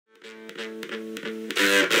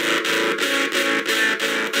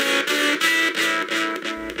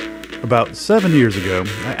About 7 years ago,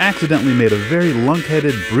 I accidentally made a very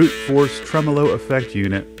lunkheaded brute force tremolo effect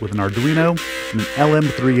unit with an Arduino and an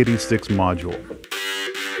LM386 module.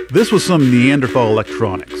 This was some Neanderthal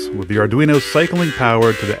electronics, with the Arduino cycling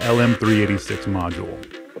power to the LM386 module.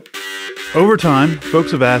 Over time,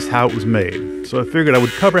 folks have asked how it was made, so I figured I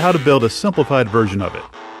would cover how to build a simplified version of it.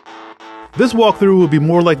 This walkthrough will be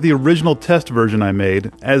more like the original test version I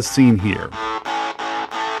made, as seen here.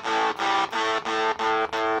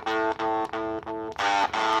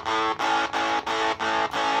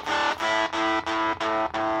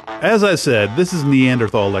 As I said, this is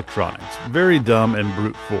Neanderthal electronics, very dumb and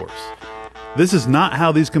brute force. This is not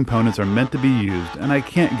how these components are meant to be used, and I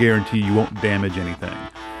can't guarantee you won't damage anything.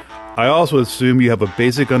 I also assume you have a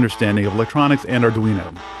basic understanding of electronics and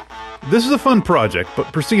Arduino. This is a fun project,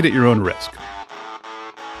 but proceed at your own risk.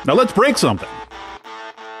 Now let's break something!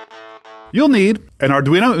 You'll need an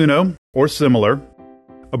Arduino Uno, or similar,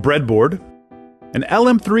 a breadboard, an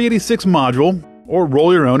LM386 module, or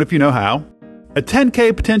roll your own if you know how, a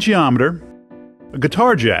 10K potentiometer, a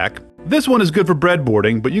guitar jack. This one is good for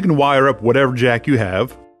breadboarding, but you can wire up whatever jack you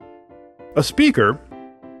have, a speaker,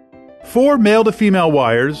 4 male to female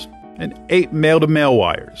wires, and 8 male to male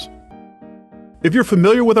wires. If you're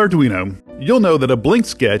familiar with Arduino, you'll know that a blink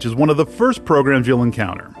sketch is one of the first programs you'll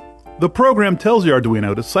encounter. The program tells the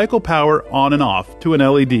Arduino to cycle power on and off to an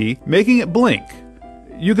LED, making it blink.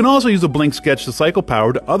 You can also use a blink sketch to cycle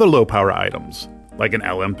power to other low power items, like an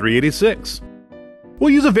LM386. We'll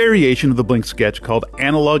use a variation of the blink sketch called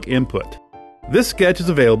analog input. This sketch is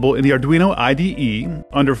available in the Arduino IDE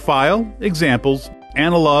under File, Examples,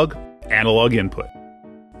 Analog, Analog Input.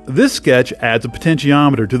 This sketch adds a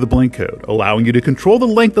potentiometer to the blink code, allowing you to control the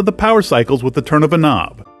length of the power cycles with the turn of a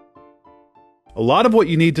knob. A lot of what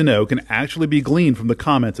you need to know can actually be gleaned from the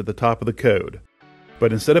comments at the top of the code.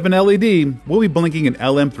 But instead of an LED, we'll be blinking an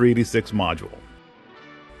LM386 module.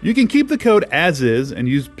 You can keep the code as is and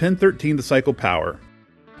use pin 13 to cycle power.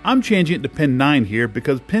 I'm changing it to pin 9 here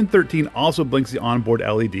because pin 13 also blinks the onboard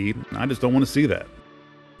LED, and I just don't want to see that.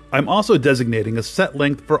 I'm also designating a set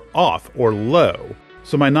length for off or low,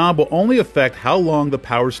 so my knob will only affect how long the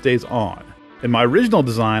power stays on. In my original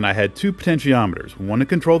design, I had 2 potentiometers, one to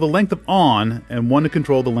control the length of on and one to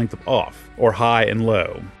control the length of off, or high and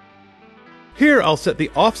low. Here I'll set the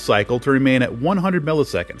off cycle to remain at 100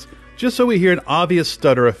 milliseconds, just so we hear an obvious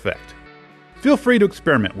stutter effect. Feel free to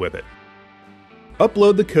experiment with it.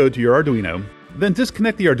 Upload the code to your Arduino, then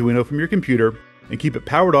disconnect the Arduino from your computer and keep it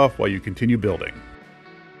powered off while you continue building.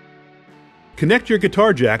 Connect your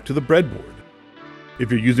guitar jack to the breadboard.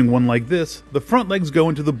 If you're using one like this, the front legs go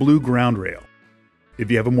into the blue ground rail.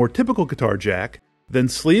 If you have a more typical guitar jack, then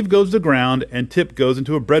sleeve goes to ground and tip goes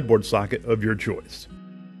into a breadboard socket of your choice.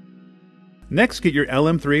 Next, get your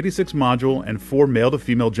LM386 module and 4 male to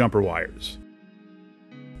female jumper wires.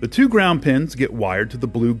 The 2 ground pins get wired to the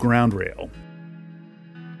blue ground rail.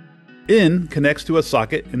 In connects to a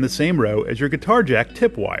socket in the same row as your guitar jack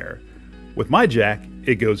tip wire. With my jack,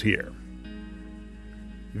 it goes here.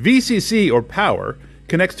 VCC, or power,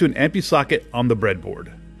 connects to an empty socket on the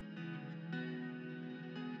breadboard.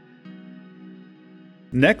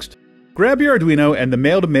 Next, grab your Arduino and the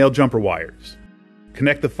male-to-male jumper wires.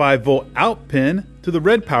 Connect the 5-volt out pin to the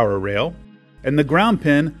red power rail and the ground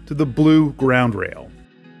pin to the blue ground rail.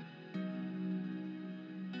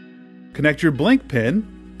 Connect your blink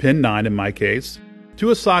pin, pin 9 in my case, to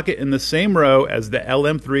a socket in the same row as the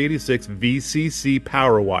LM386 VCC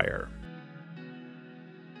power wire.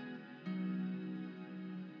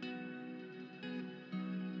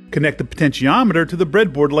 Connect the potentiometer to the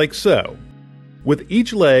breadboard like so, with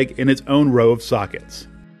each leg in its own row of sockets.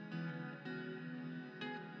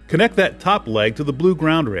 Connect that top leg to the blue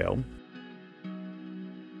ground rail,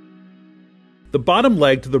 the bottom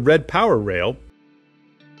leg to the red power rail,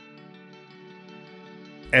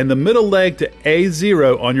 and the middle leg to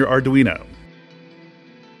A0 on your Arduino.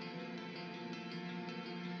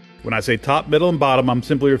 When I say top, middle, and bottom, I'm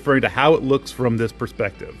simply referring to how it looks from this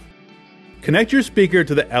perspective. Connect your speaker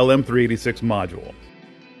to the LM386 module.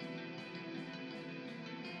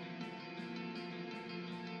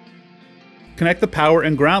 Connect the power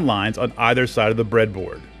and ground lines on either side of the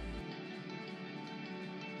breadboard.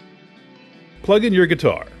 Plug in your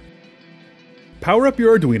guitar. Power up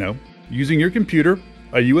your Arduino using your computer,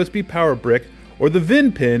 a USB power brick, or the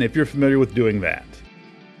VIN pin if you're familiar with doing that.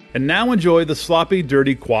 And now enjoy the sloppy,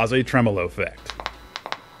 dirty quasi-tremolo effect.